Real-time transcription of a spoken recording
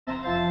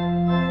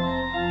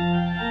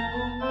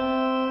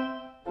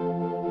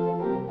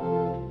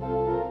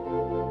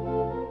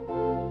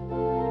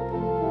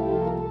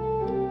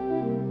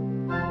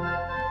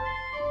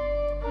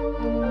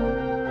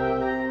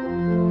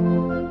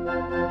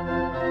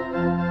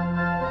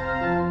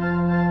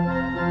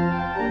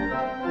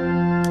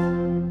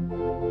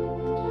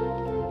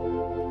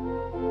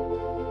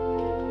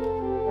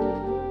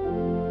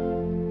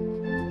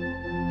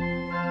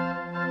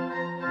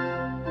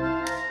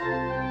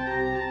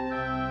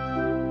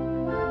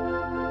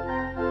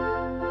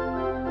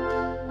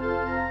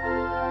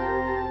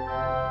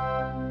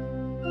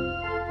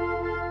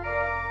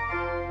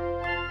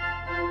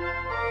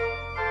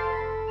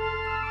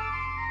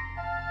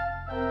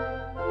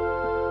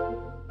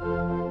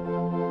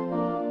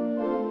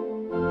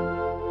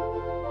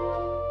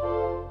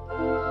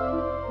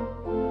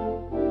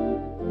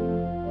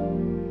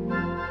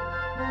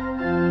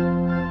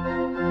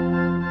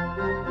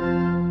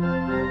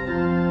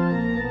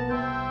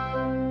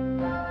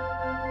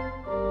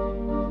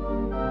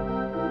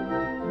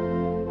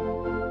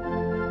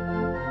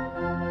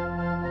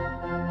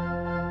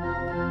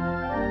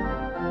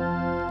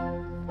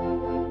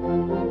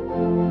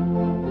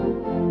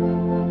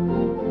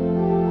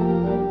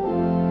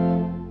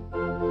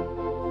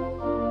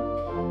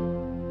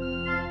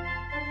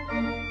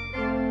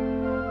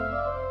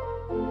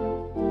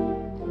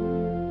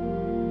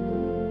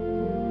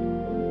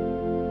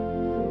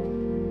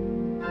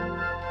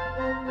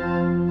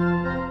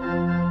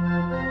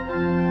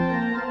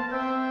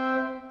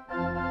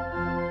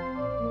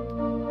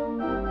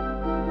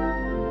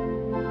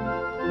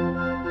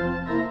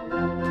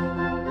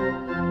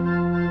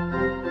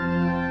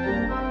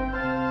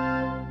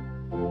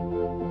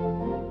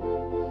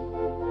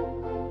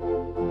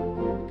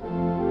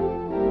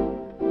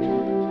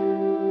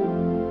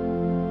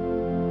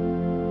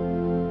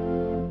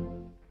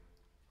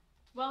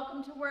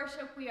Welcome to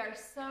worship. We are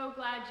so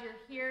glad you're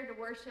here to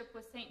worship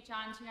with St.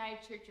 John's United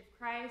Church of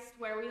Christ,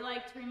 where we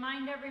like to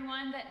remind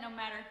everyone that no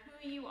matter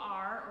who you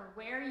are or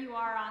where you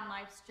are on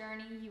life's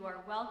journey, you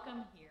are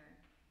welcome here.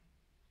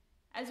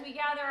 As we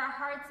gather our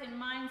hearts and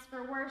minds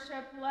for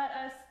worship, let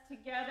us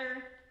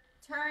together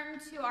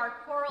turn to our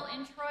choral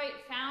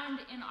introit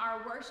found in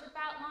our worship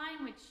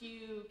outline, which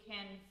you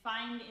can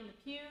find in the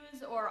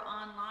pews or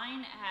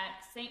online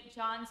at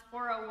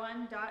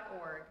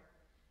stjohns401.org.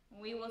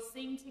 We will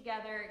sing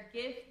together,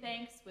 "Give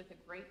Thanks with a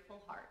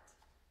Grateful Heart."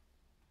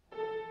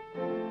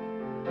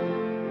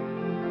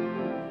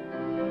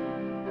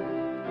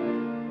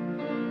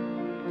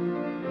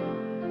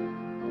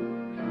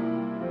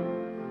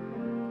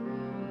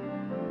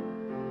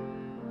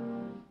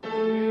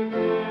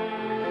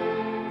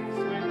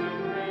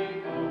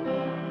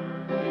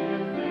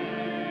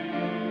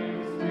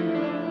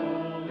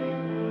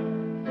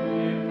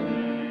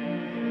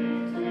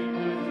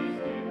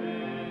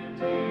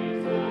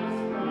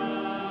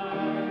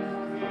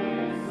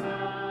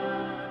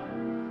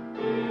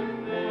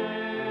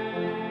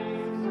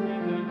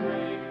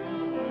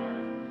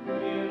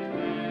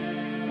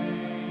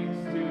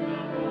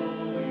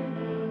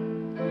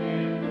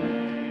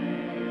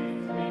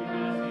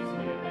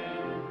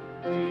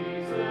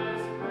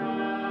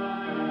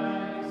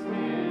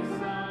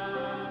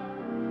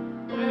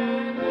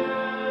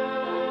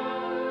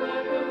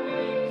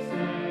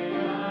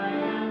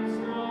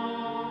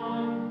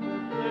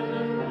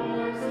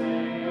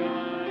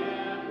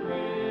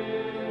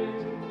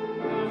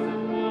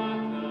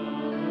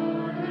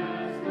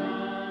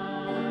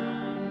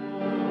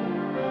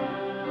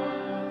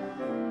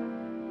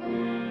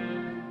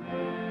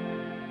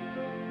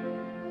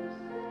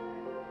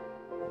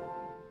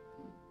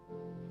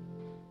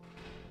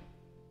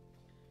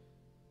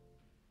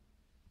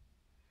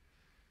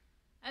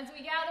 As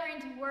we gather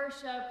into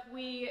worship,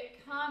 we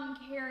come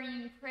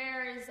carrying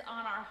prayers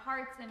on our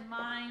hearts and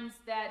minds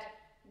that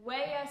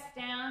weigh us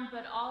down,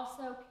 but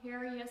also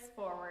carry us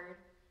forward.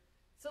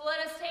 So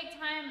let us take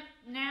time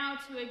now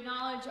to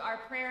acknowledge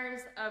our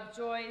prayers of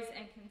joys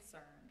and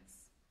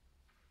concerns.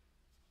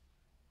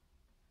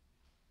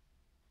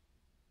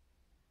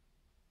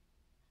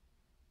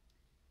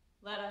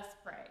 Let us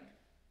pray.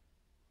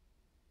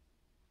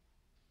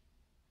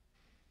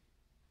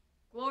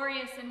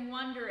 Glorious and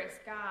wondrous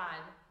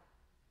God,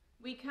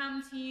 we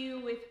come to you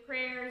with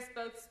prayers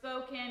both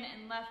spoken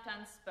and left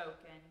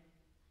unspoken.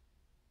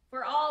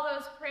 For all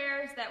those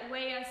prayers that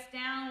weigh us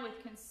down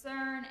with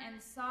concern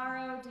and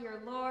sorrow,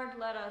 dear Lord,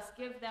 let us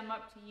give them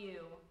up to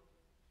you,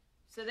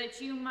 so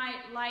that you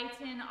might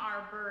lighten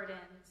our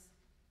burdens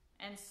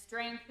and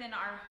strengthen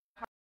our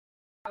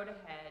road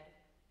ahead.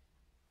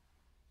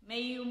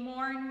 May you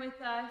mourn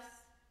with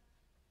us.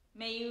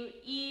 May you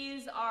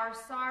ease our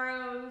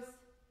sorrows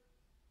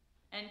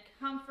and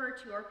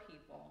comfort your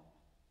people.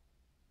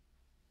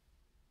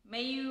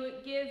 May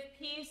you give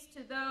peace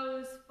to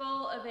those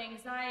full of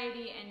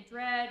anxiety and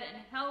dread and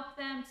help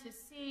them to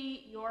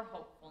see your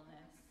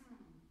hopefulness.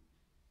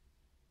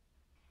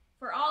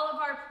 For all of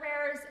our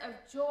prayers of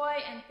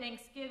joy and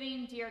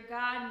thanksgiving, dear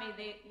God,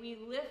 we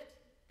lift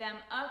them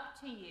up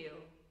to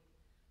you,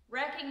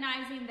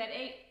 recognizing that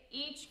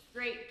each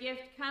great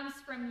gift comes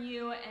from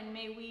you, and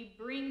may we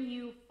bring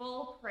you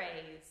full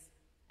praise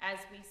as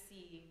we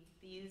see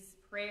these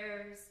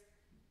prayers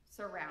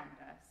surround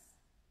us.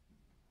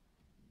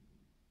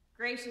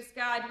 Gracious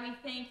God, we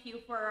thank you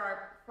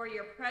for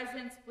your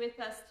presence with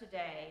us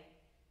today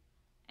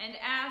and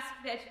ask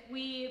that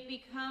we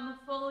become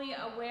fully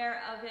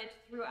aware of it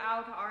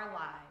throughout our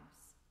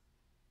lives.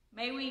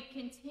 May we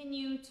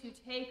continue to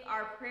take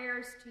our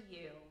prayers to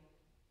you,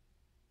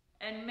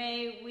 and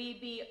may we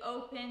be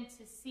open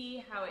to see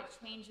how it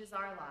changes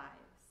our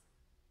lives.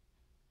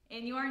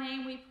 In your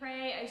name we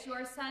pray as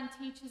your Son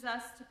teaches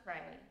us to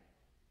pray.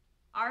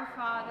 Our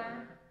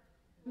Father,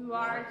 who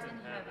art in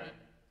heaven,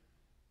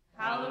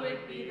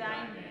 hallowed be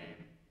thy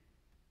name.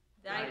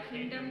 Thy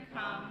kingdom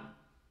come,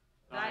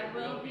 thy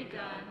will be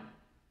done,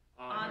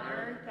 on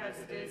earth as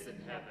it is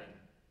in heaven.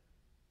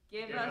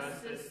 Give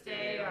us this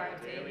day our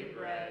daily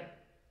bread,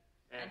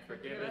 and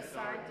forgive us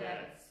our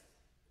debts,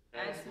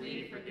 as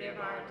we forgive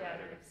our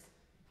debtors.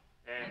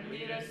 And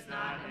lead us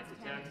not into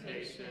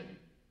temptation,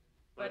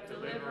 but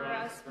deliver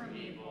us from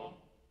evil.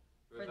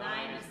 For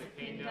thine is the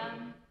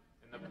kingdom,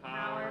 and the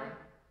power,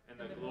 and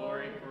the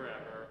glory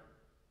forever.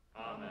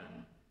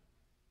 Amen.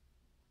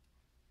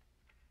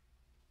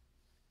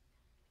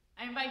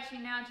 I invite you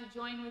now to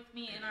join with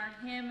me in our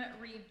hymn,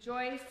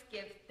 "Rejoice,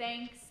 Give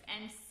Thanks,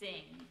 and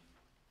Sing."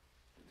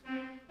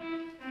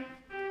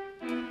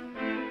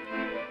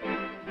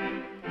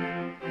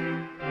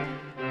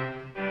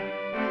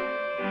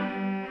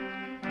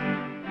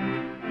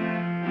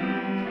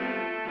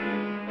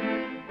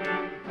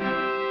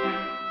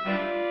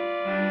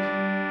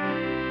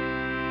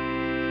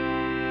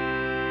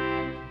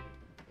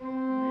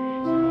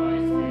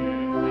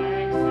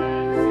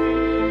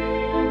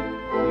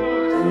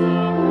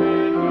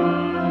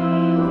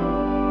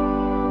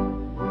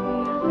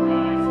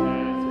 Christ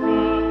has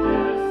brought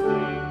us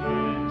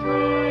in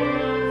joy.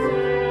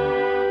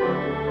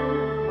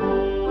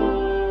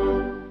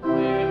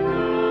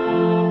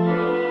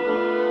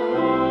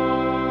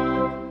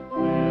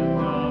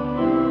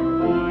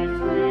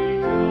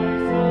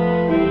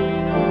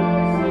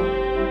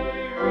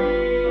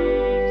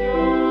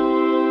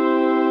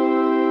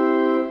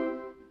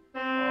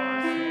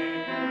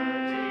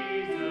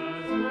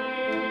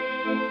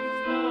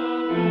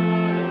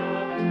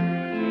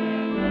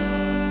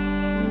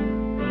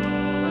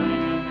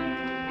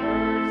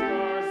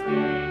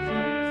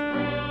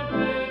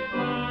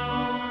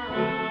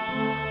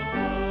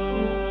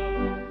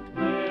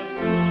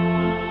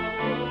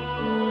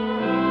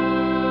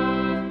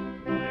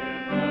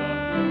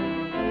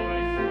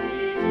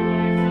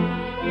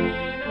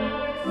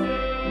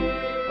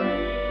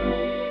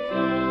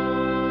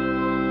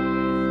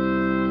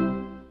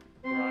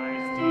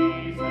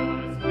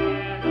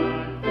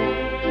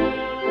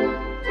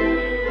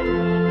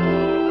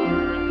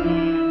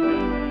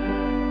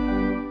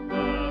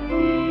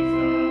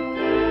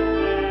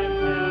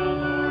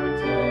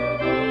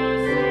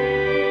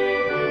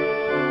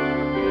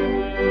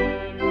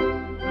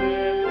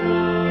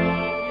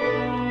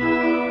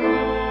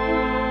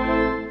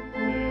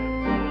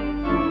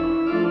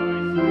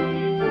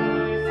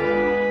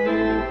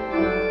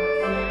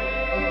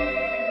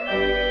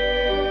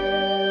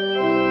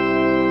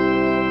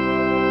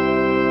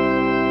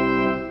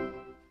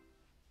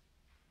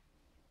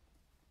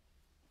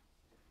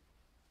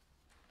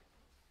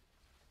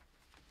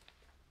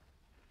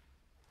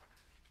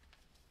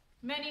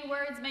 Many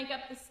words make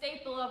up the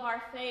staple of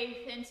our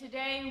faith, and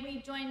today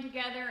we join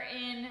together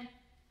in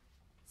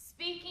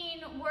speaking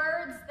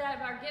words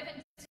that are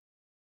given to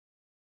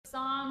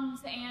Psalms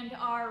and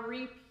are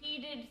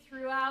repeated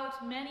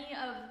throughout many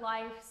of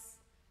life's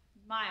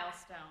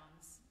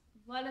milestones.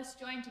 Let us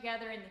join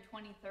together in the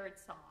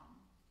 23rd Psalm.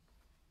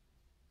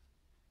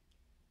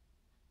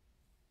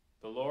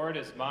 The Lord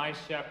is my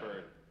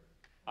shepherd,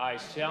 I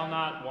shall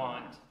not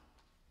want.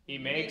 He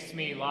makes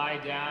me lie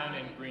down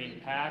in green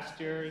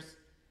pastures.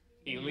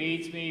 He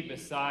leads me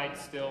beside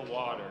still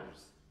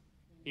waters.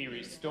 He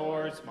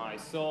restores my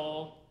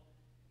soul.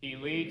 He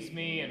leads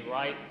me in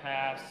right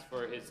paths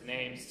for his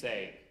name's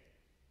sake.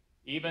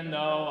 Even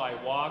though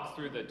I walk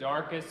through the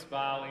darkest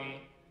valley,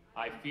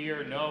 I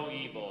fear no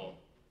evil,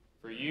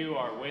 for you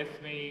are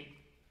with me.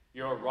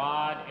 Your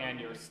rod and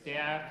your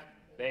staff,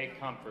 they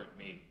comfort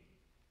me.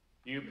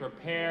 You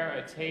prepare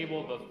a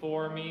table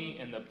before me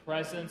in the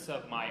presence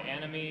of my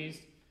enemies.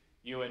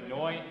 You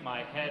anoint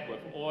my head with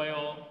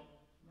oil.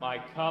 My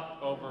cup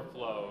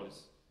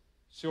overflows.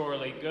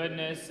 Surely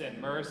goodness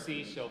and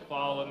mercy shall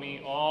follow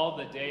me all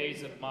the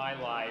days of my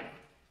life,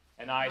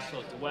 and I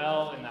shall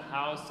dwell in the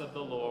house of the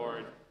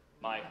Lord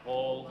my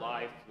whole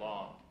life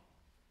long.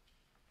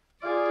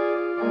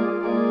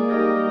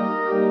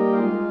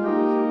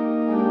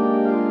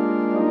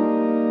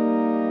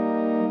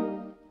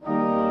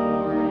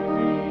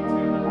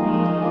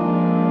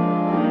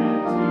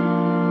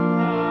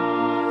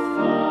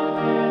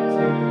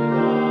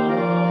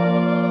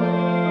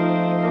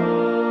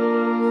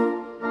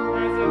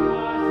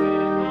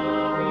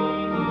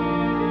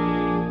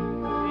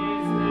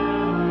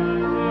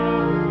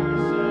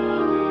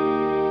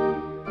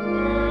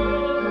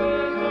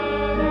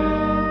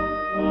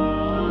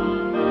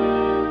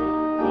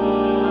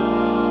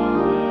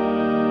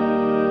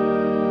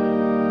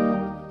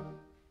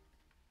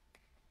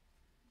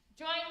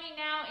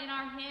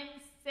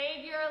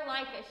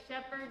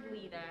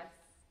 Lead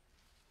us.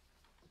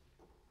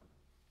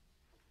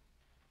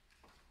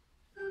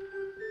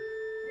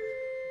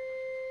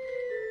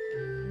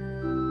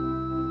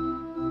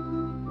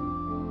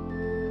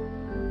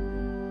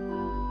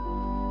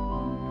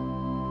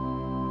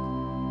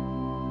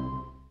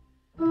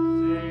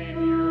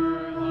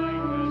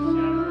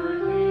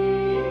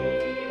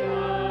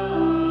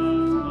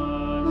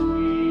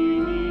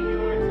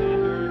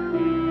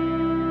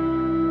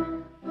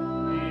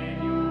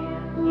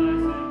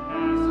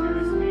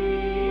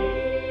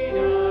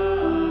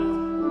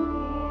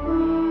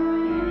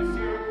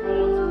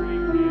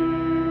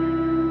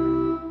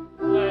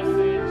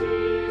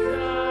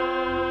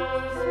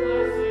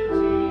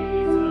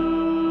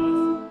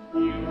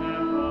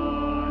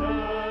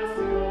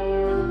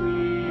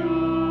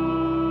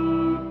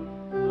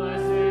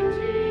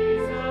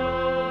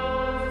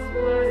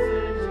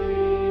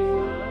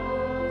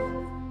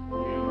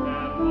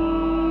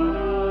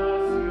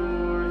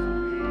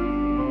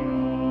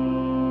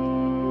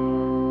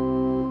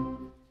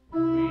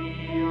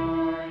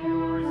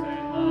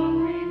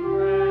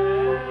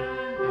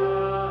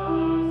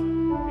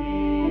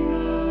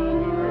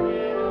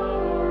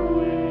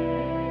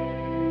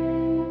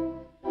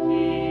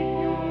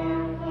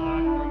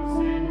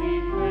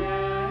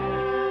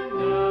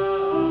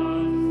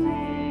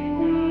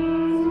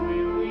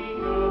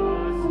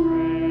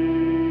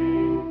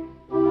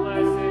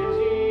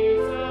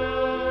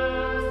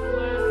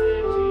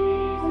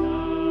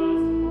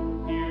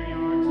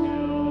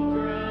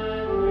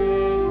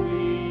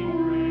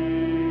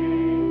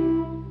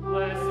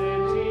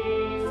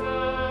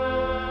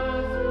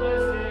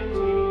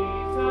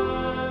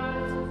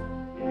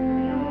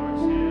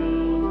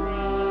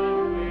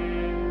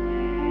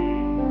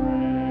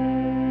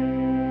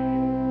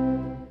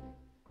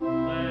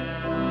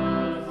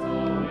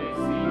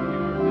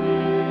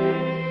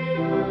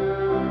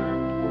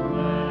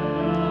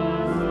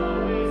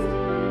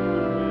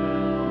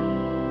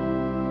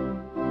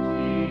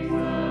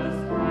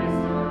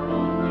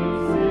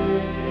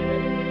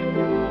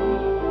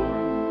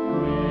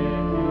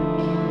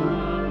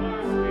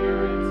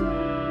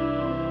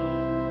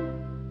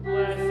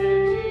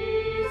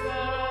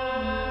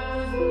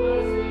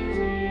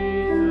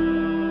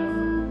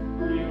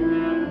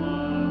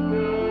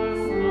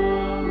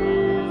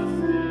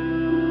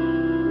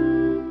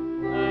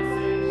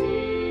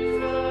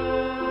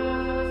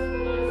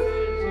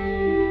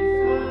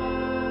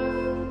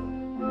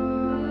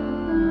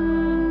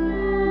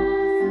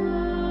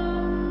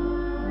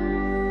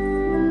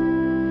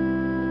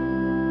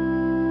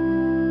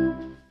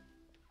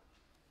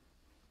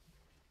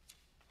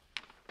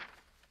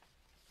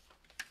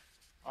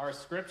 Our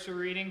scripture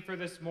reading for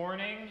this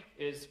morning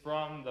is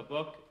from the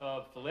book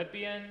of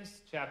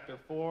Philippians, chapter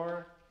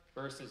 4,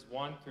 verses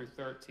 1 through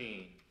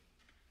 13.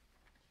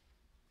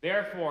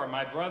 Therefore,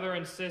 my brother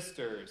and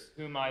sisters,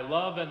 whom I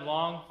love and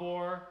long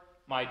for,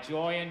 my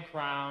joy and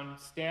crown,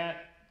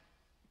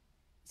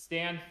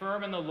 stand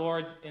firm in the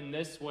Lord in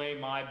this way,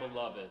 my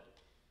beloved.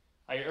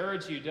 I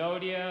urge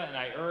Euodia and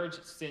I urge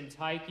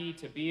Syntyche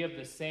to be of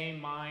the same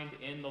mind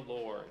in the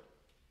Lord.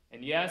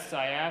 And yes,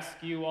 I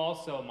ask you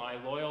also,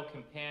 my loyal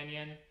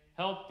companion,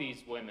 help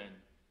these women,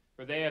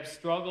 for they have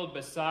struggled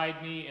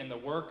beside me in the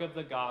work of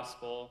the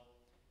gospel,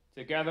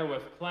 together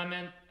with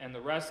Clement and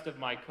the rest of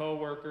my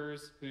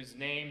co-workers whose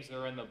names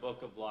are in the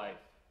book of life.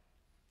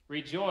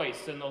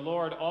 Rejoice in the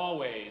Lord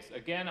always.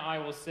 Again, I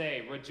will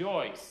say,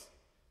 rejoice.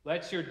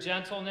 Let your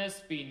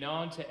gentleness be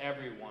known to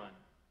everyone.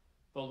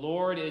 The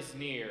Lord is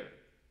near.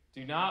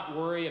 Do not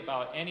worry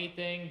about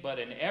anything, but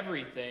in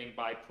everything,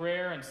 by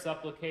prayer and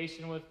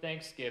supplication with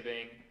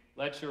thanksgiving,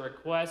 let your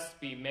requests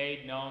be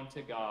made known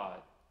to God.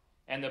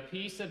 And the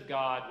peace of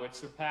God, which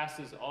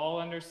surpasses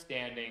all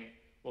understanding,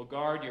 will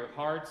guard your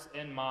hearts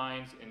and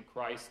minds in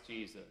Christ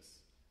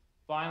Jesus.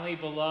 Finally,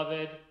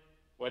 beloved,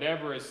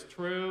 whatever is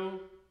true,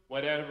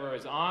 whatever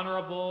is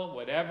honorable,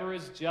 whatever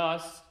is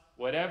just,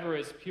 whatever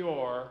is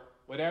pure,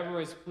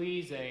 whatever is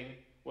pleasing,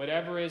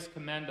 whatever is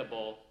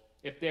commendable,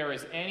 if there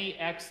is any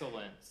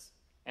excellence,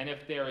 and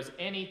if there is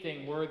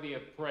anything worthy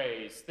of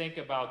praise, think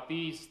about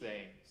these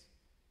things.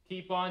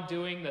 Keep on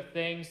doing the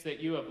things that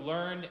you have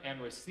learned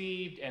and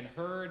received and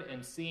heard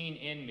and seen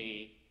in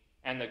me,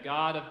 and the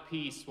God of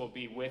peace will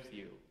be with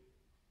you.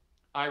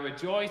 I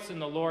rejoice in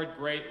the Lord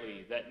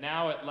greatly that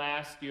now at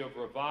last you have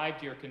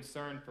revived your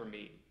concern for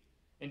me.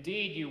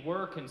 Indeed, you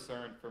were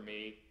concerned for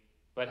me,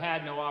 but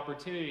had no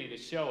opportunity to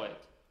show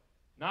it.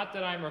 Not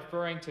that I'm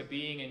referring to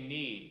being in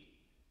need,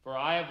 for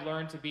I have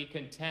learned to be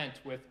content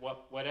with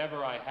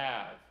whatever I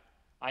have.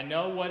 I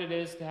know what it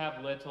is to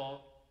have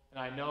little, and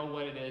I know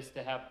what it is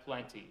to have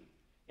plenty.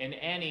 In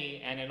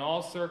any and in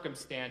all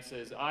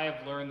circumstances, I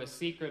have learned the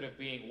secret of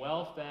being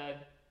well-fed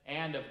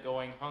and of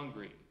going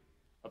hungry,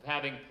 of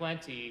having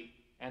plenty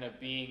and of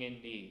being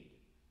in need.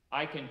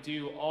 I can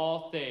do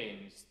all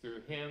things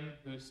through him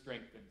who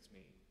strengthens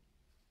me.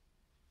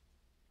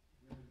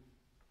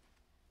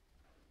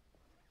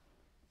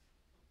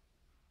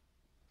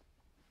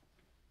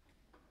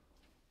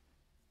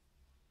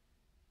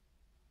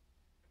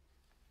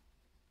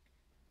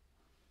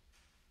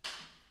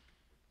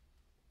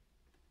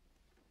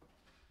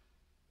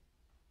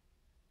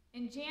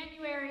 In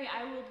January,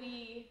 I will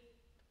be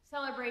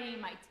celebrating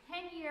my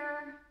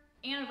 10-year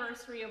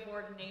anniversary of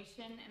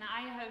ordination, and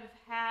I have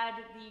had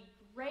the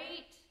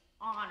great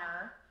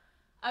honor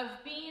of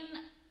being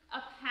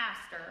a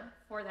pastor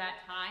for that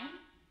time.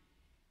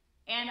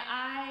 And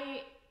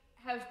I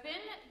have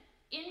been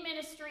in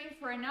ministry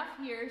for enough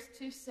years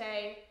to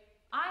say,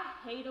 I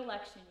hate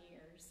election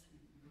years.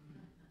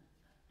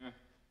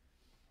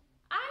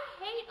 I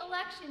hate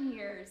election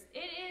years.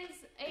 It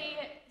is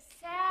a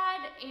sad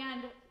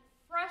and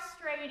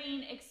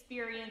frustrating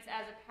experience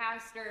as a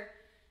pastor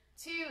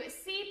to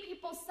see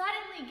people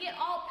suddenly get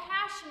all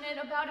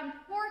passionate about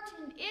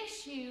important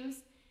issues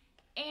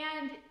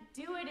and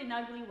do it in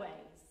ugly ways.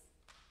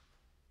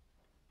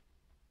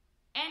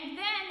 And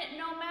then,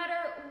 no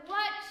matter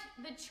what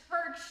the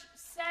church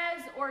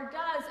says or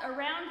does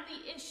around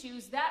the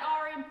issues that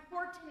are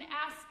important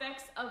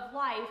aspects of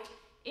life,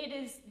 it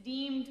is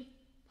deemed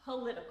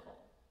political.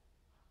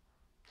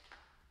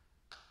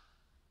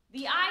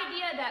 The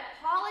idea that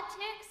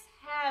politics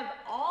have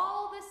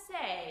all the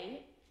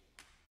say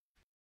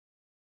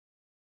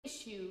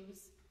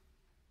issues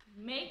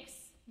makes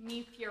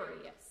me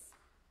furious.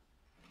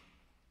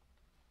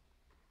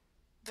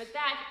 But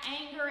that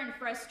anger and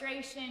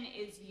frustration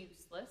is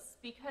useless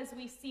because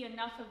we see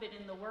enough of it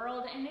in the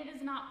world and it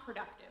is not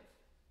productive.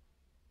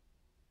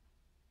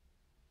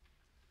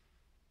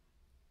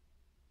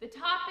 The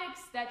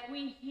topics that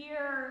we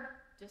hear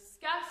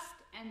discussed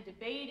and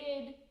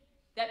debated,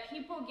 that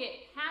people get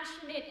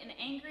passionate and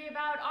angry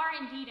about, are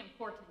indeed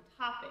important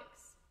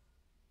topics,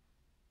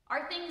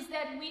 are things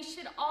that we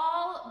should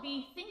all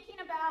be thinking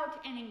about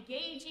and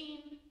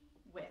engaging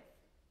with.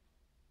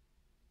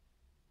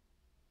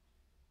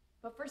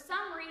 But for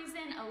some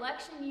reason,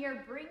 election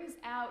year brings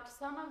out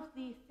some of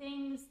the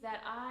things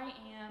that I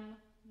am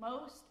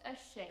most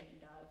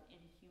ashamed of in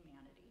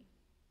humanity.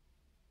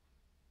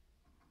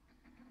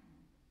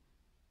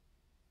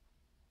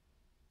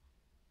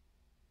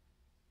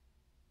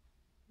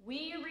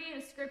 We read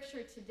a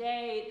scripture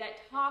today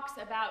that talks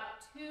about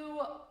two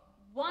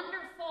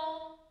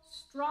wonderful,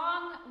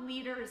 strong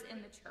leaders in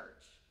the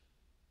church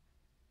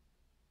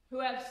who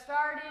have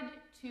started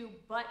to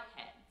butt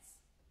heads.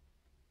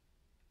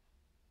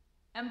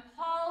 And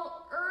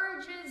Paul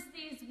urges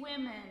these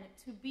women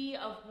to be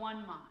of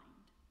one mind.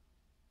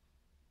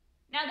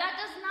 Now, that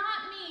does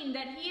not mean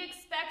that he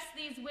expects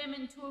these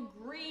women to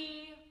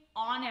agree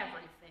on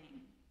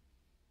everything.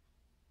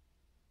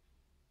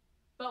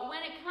 But when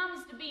it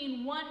comes to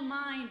being one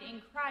mind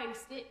in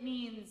Christ, it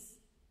means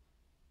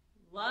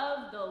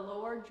love the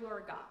Lord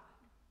your God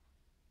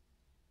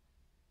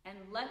and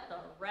let the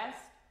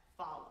rest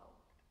follow.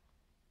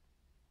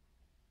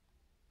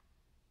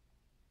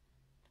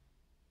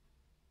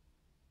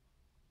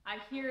 I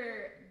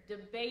hear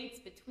debates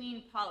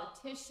between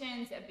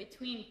politicians and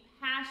between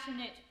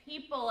passionate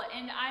people,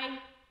 and I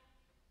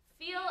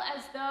feel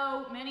as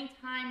though many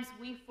times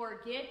we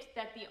forget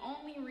that the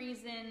only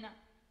reason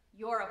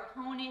your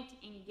opponent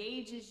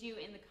engages you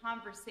in the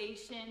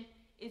conversation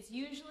is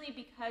usually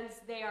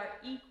because they are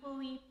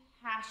equally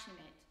passionate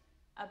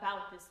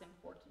about this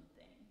important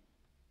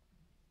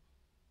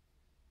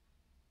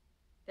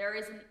there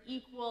is an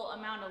equal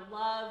amount of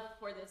love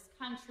for this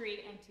country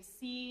and to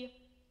see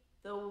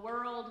the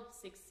world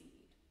succeed.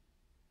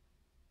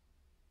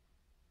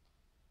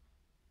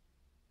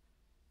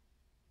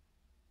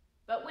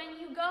 But when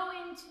you go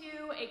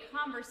into a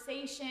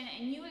conversation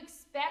and you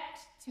expect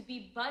to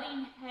be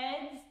butting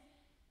heads,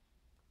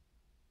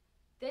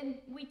 then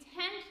we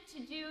tend to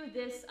do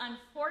this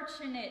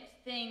unfortunate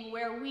thing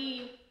where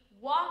we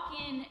walk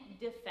in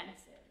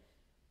defensive.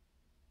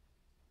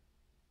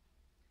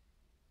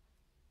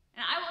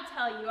 And I will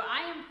tell you,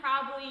 I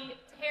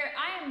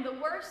am the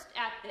worst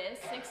at this,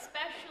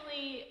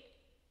 especially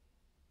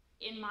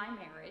in my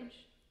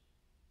marriage.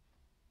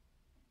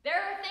 There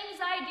are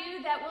things I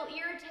do that will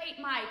irritate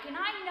Mike, and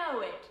I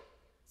know it.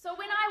 So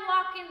when I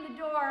walk in the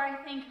door,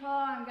 I think, oh,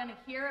 I'm going to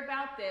hear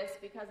about this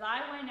because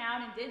I went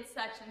out and did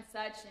such and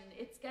such, and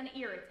it's going to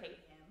irritate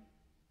him.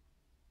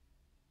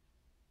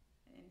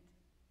 And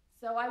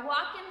so I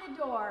walk in the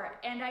door,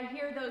 and I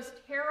hear those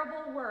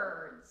terrible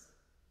words,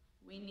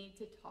 "We need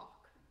to talk."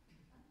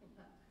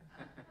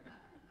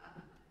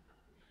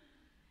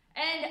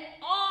 And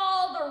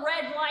all the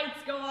red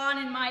lights go on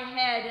in my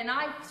head, and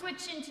I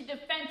switch into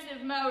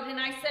defensive mode, and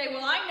I say,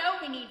 well, I know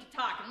we need to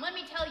talk, and let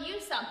me tell you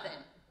something.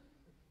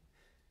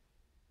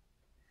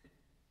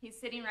 He's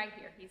sitting right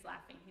here. He's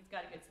laughing. He's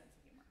got a good sense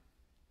of humor.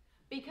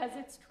 Because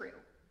it's true.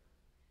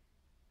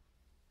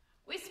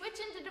 We switch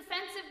into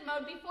defensive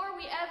mode before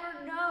we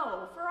ever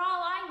know. For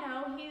all I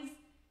know, he's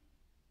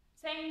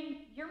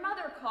saying, your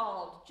mother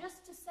called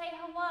just to say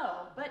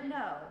hello. But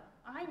no,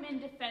 I'm in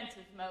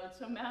defensive mode,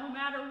 so no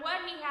matter what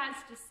he has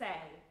to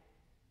say,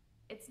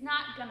 it's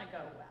not going to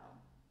go well.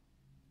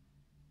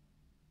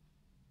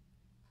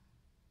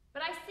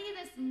 But I see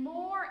this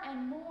more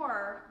and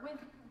more with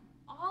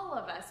all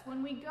of us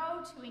when we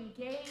go to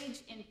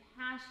engage in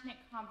passionate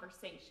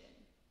conversation.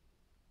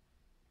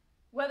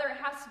 Whether it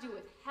has to do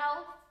with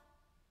health,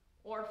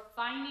 or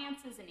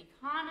finances and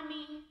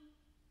economy,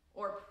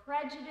 or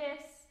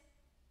prejudice,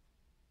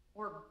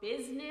 or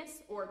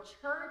business, or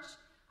church,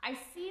 I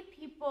see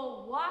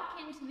people walk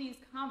into these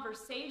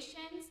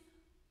conversations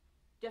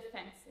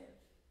defensive.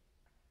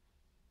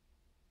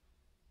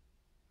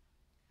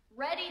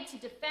 Ready to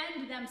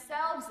defend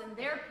themselves and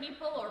their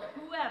people or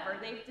whoever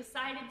they've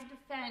decided to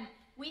defend.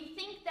 We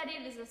think that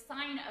it is a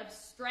sign of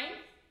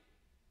strength.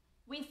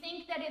 We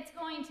think that it's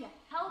going to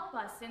help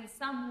us in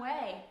some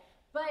way.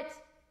 But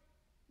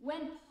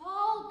when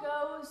Paul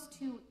goes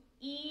to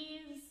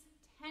ease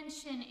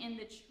tension in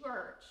the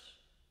church,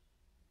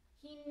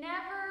 he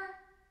never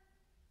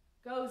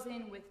goes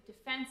in with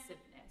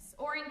defensiveness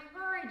or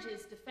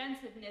encourages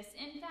defensiveness.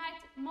 In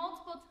fact,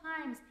 multiple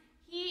times,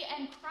 he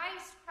and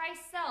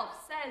Christ's self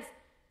says,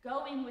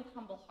 go in with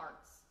humble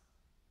hearts.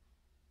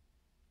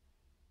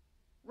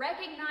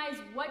 Recognize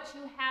what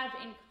you have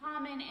in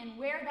common and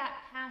where that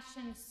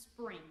passion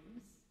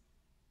springs,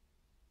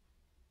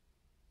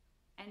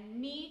 and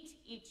meet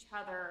each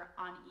other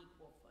on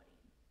equal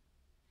footing.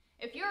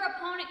 If your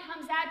opponent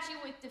comes at you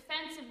with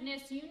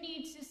defensiveness, you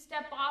need to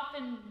step off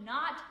and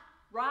not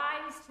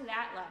rise to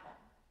that level.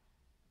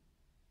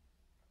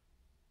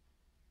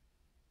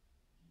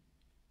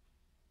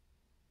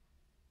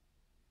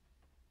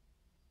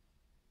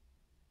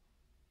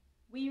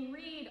 We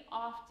read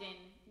often,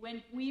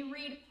 when we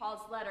read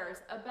Paul's letters,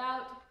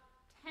 about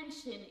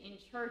tension in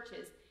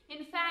churches.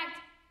 In fact,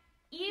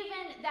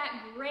 even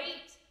that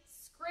great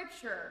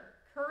scripture,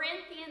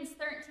 Corinthians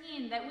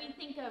 13, that we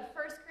think of,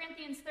 1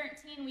 Corinthians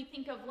 13, we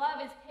think of love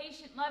is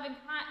patient, love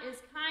is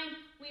kind.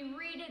 We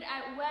read it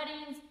at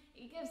weddings.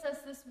 It gives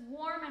us this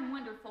warm and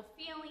wonderful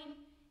feeling.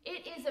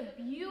 It is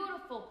a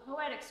beautiful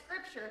poetic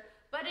scripture,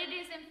 but it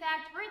is in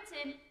fact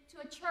written to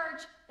a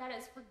church that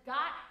has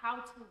forgot how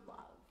to love.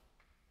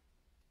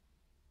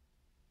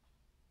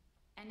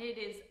 And it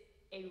is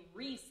a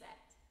reset.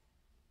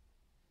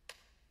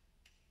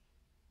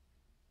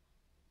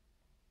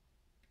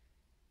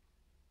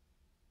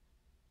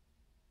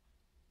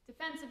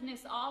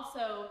 Defensiveness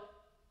also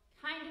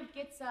kind of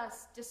gets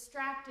us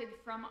distracted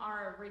from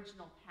our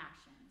original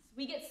passions.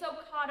 We get so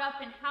caught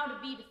up in how to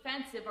be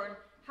defensive or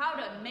how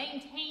to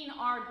maintain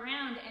our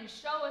ground and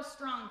show a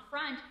strong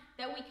front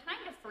that we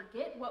kind of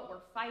forget what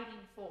we're fighting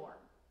for.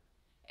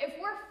 If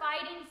we're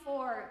fighting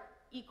for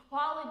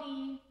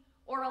equality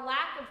or a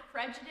lack of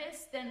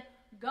prejudice, then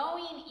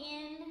going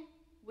in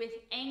with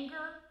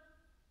anger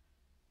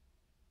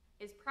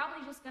is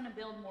probably just going to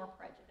build more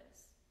prejudice.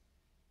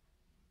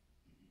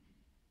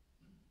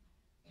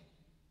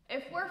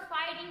 If we're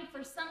fighting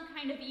for some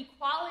kind of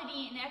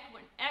equality in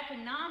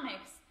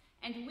economics,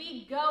 and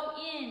we go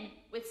in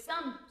with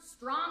some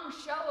strong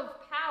show of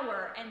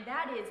power, and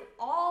that is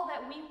all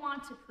that we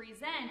want to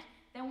present,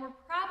 then we're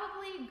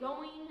probably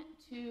going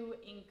to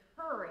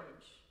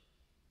encourage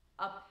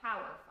a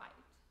power fight.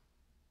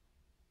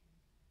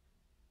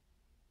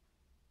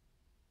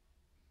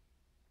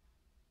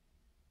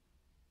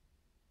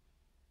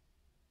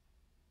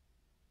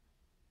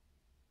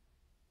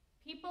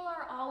 People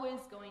are always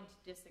going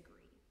to disagree.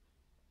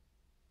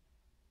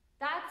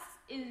 That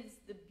is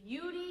the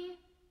beauty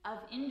of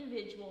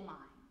individual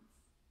minds.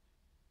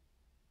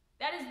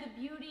 That is the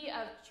beauty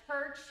of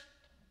church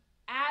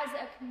as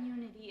a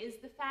community,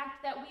 is the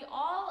fact that we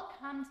all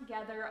come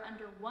together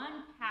under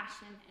one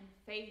passion and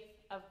faith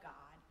of God.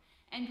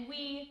 And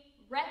we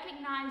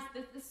recognize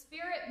that the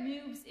Spirit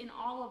moves in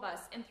all of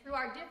us, and through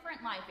our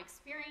different life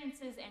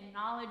experiences and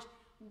knowledge,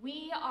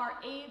 we are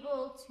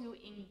able to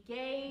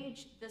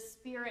engage the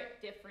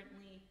Spirit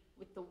differently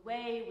with the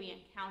way we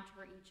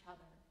encounter each other.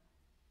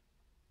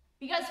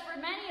 Because for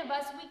many of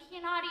us, we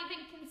cannot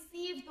even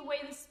conceive the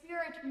way the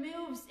Spirit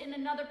moves in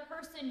another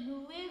person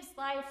who lives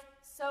life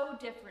so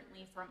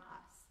differently from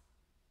us.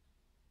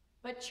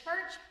 But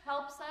church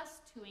helps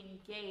us to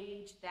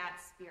engage that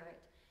Spirit,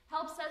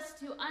 helps us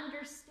to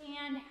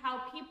understand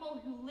how people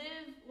who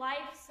live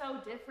life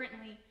so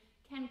differently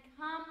can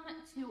come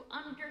to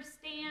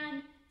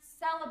understand,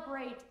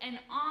 celebrate, and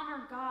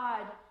honor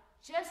God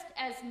just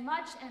as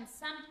much and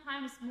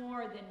sometimes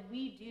more than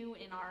we do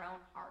in our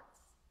own hearts.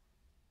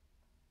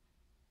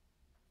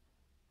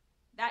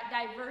 That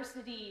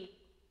diversity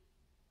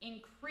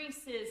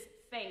increases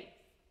faith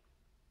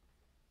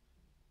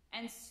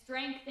and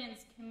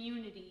strengthens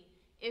community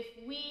if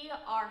we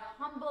are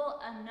humble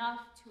enough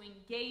to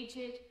engage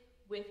it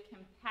with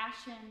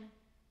compassion,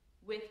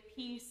 with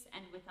peace,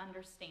 and with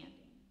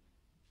understanding.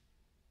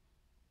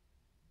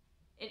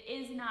 It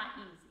is not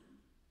easy.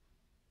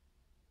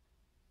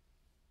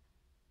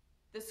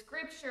 The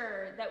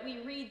scripture that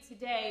we read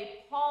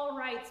today, Paul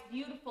writes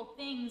beautiful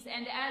things,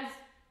 and as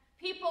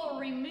people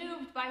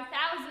removed by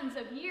thousands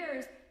of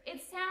years,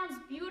 it sounds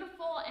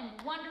beautiful and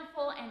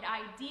wonderful and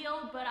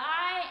ideal, but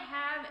I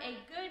have a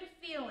good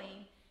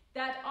feeling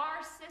that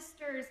our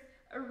sisters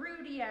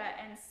Arudia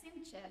and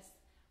Simchis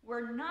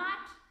were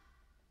not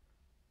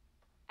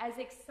as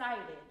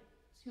excited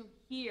to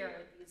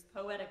hear these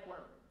poetic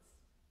words,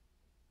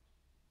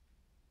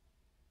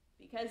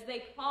 because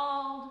they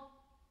called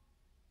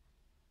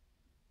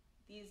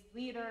these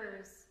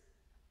leaders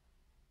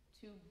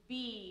to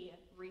be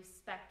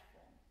respectful,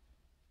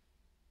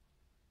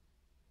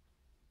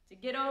 to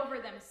get over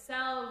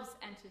themselves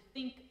and to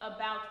think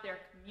about their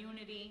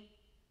community.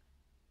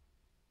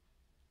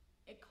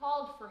 It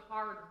called for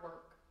hard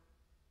work.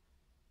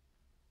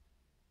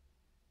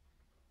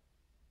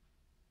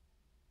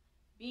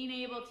 Being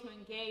able to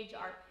engage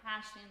our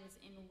passions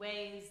in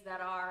ways that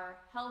are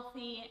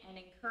healthy and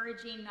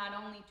encouraging not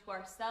only to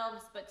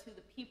ourselves but to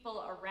the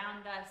people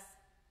around us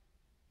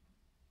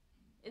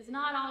is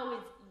not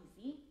always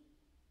easy.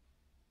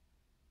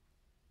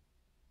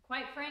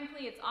 Quite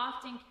frankly, it's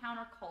often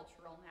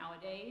countercultural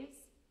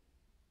nowadays.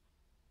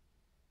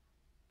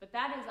 But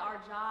that is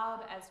our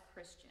job as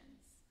Christians.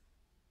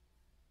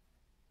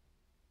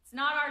 It's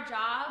not our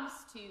jobs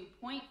to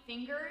point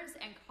fingers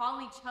and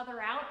call each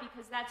other out,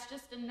 because that's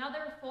just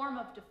another form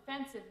of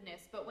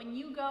defensiveness. But when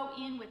you go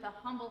in with a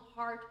humble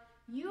heart,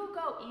 you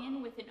go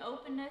in with an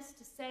openness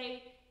to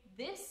say,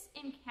 this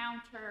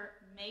encounter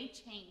may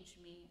change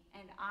me,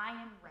 and I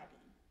am ready.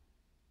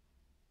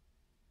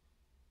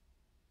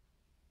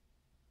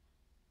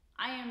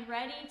 I am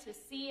ready to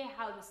see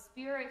how the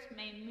Spirit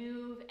may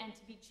move and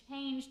to be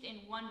changed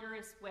in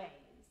wondrous ways.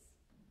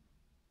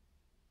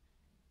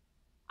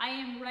 I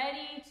am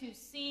ready to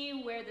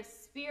see where the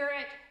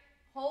Spirit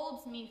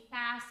holds me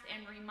fast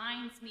and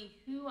reminds me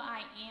who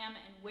I am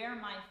and where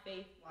my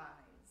faith lies.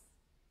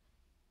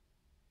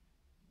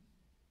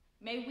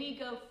 May we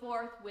go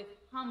forth with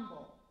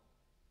humble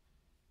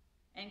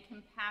and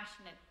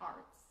compassionate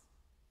hearts.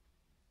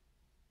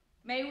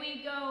 May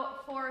we go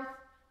forth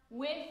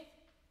with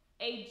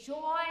a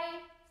joy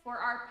for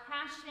our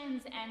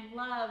passions and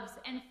loves,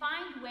 and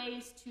find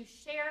ways to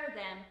share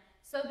them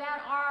so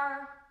that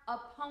our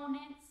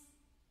opponents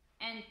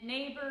and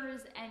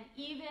neighbors and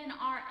even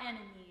our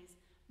enemies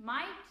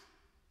might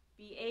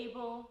be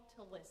able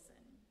to listen.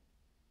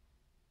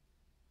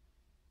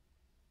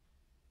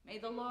 May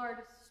the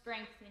Lord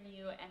strengthen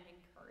you and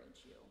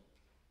encourage you.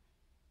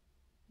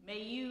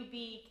 May you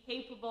be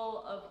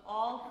capable of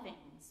all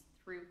things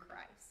through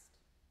Christ.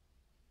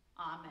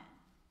 Amen.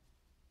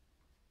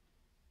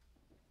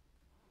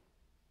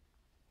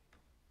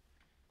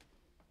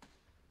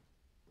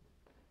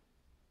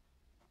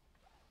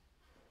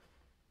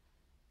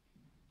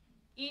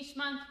 Each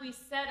month we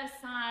set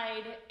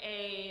aside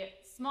a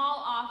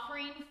small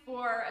offering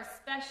for a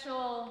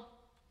special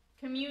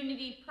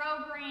community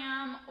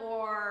program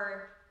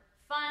or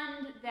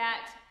fund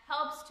that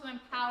helps to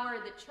empower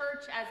the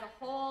church as a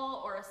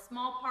whole or a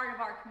small part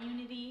of our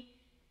community.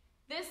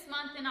 This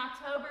month in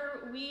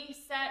October, we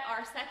set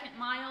our second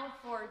mile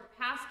for the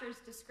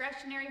pastor's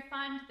discretionary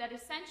fund that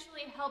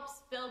essentially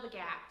helps fill the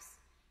gaps.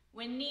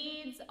 When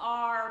needs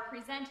are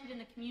presented in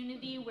the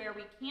community where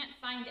we can't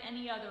find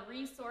any other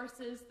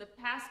resources, the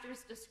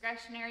pastor's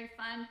discretionary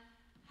fund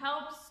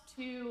helps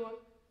to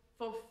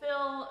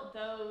fulfill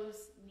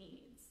those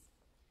needs.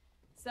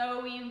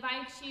 So we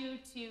invite you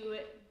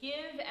to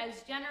give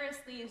as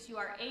generously as you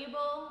are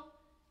able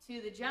to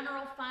the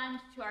general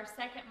fund, to our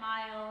second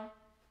mile.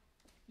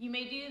 You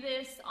may do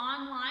this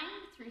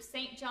online through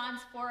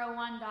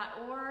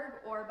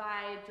stjohns401.org or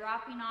by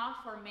dropping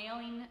off or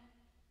mailing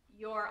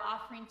your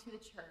offering to the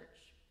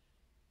church.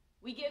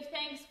 We give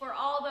thanks for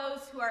all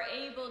those who are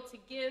able to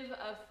give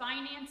of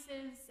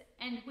finances,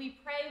 and we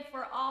pray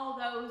for all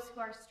those who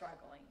are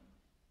struggling.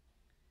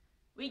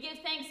 We give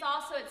thanks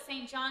also at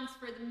St. John's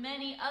for the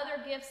many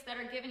other gifts that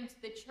are given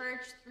to the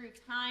church through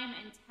time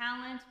and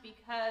talent,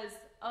 because,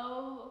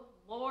 oh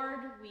Lord,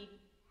 we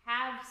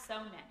have so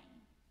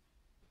many.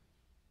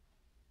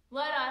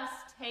 Let us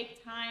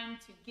take time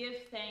to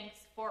give thanks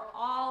for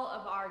all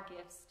of our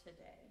gifts today.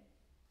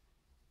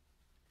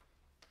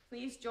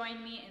 Please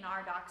join me in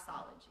our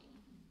doxology.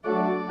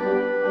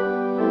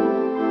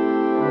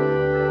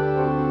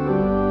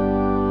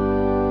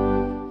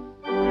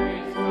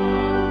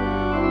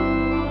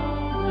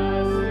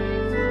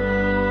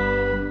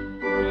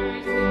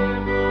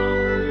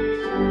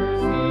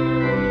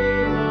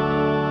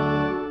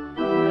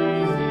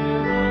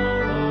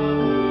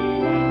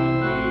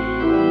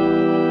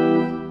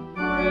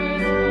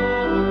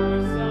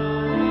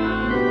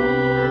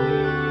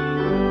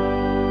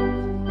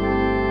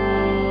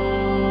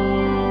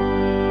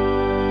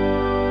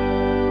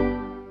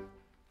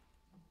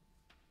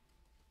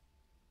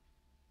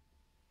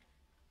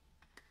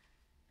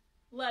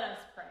 Let us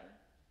pray.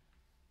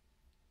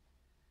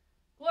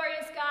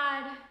 Glorious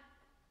God,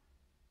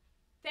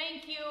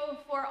 thank you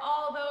for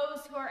all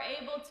those who are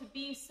able to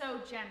be so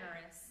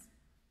generous.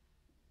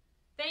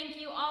 Thank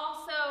you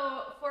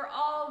also for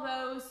all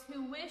those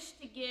who wish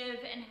to give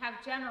and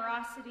have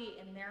generosity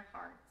in their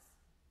hearts.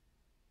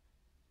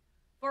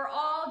 For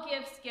all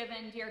gifts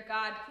given, dear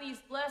God, please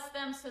bless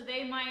them so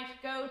they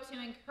might go to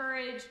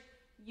encourage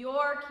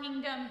your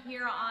kingdom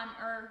here on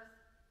earth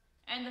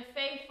and the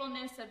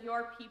faithfulness of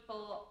your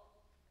people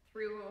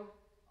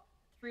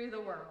through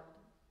the world.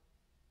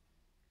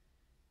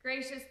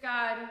 Gracious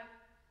God,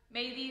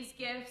 may these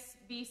gifts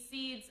be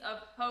seeds of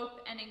hope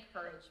and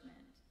encouragement.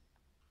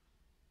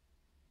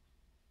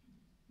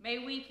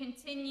 May we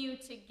continue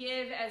to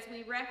give as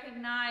we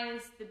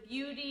recognize the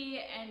beauty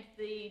and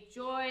the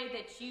joy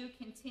that you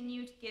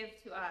continue to give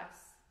to us.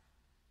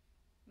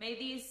 May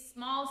these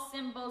small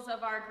symbols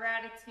of our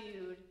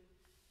gratitude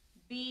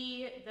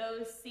be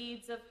those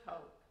seeds of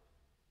hope.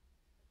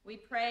 We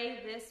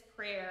pray this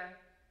prayer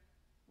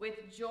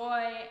with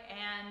joy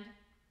and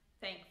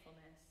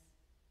thankfulness.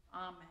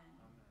 Amen.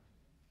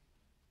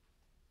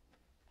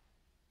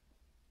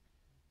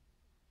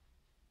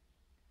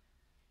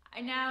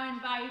 I now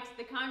invite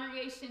the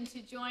congregation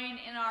to join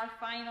in our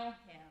final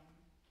hymn.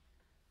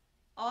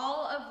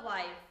 All of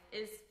life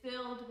is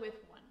filled with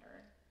wonder.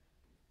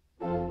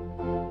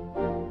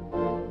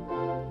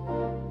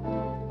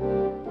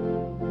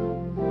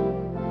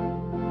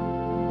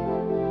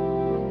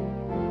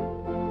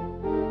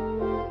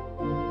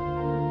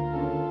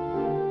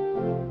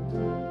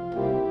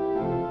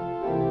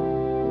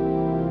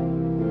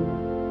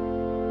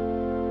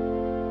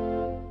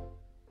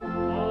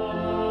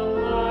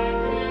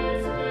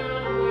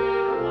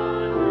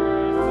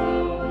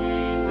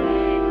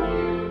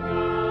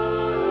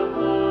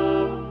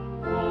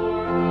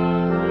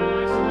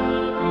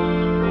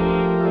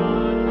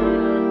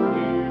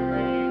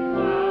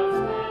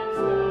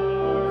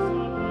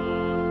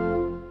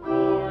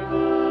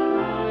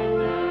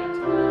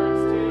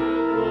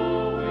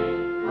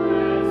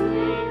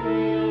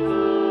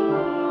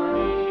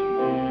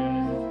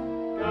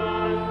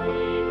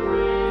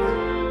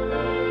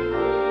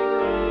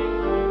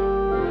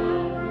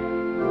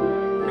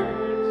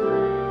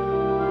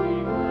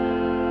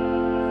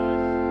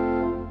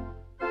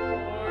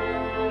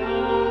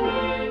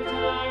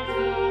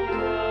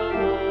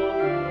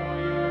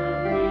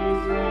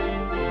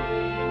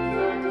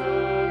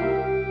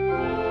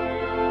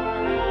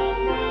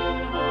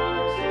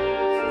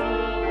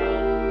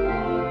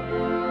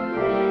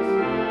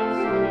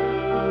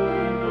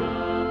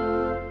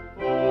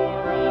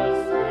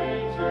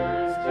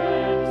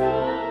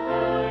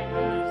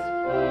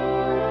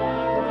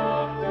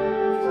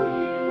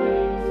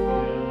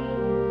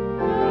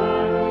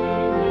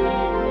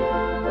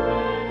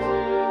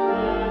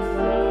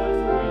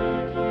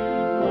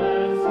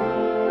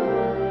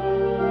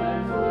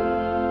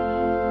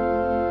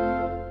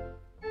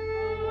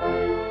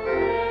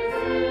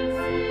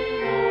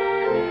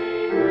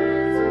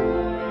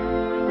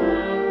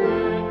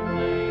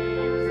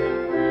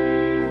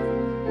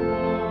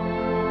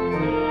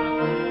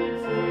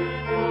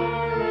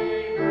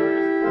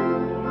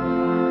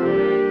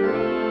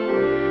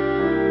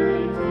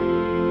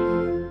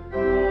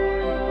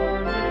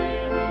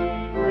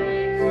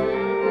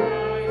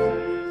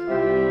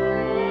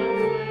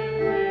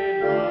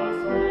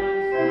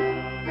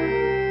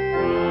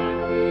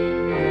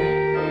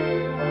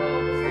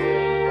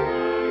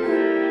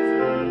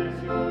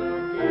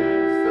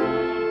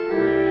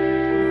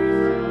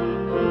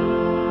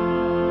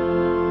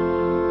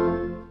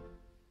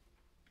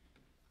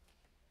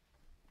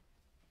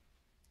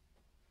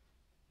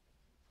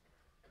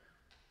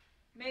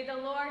 May the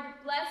Lord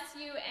bless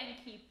you and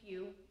keep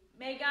you.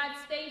 May God's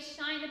face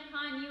shine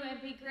upon you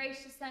and be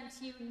gracious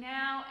unto you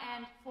now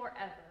and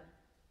forever.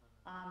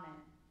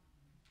 Amen.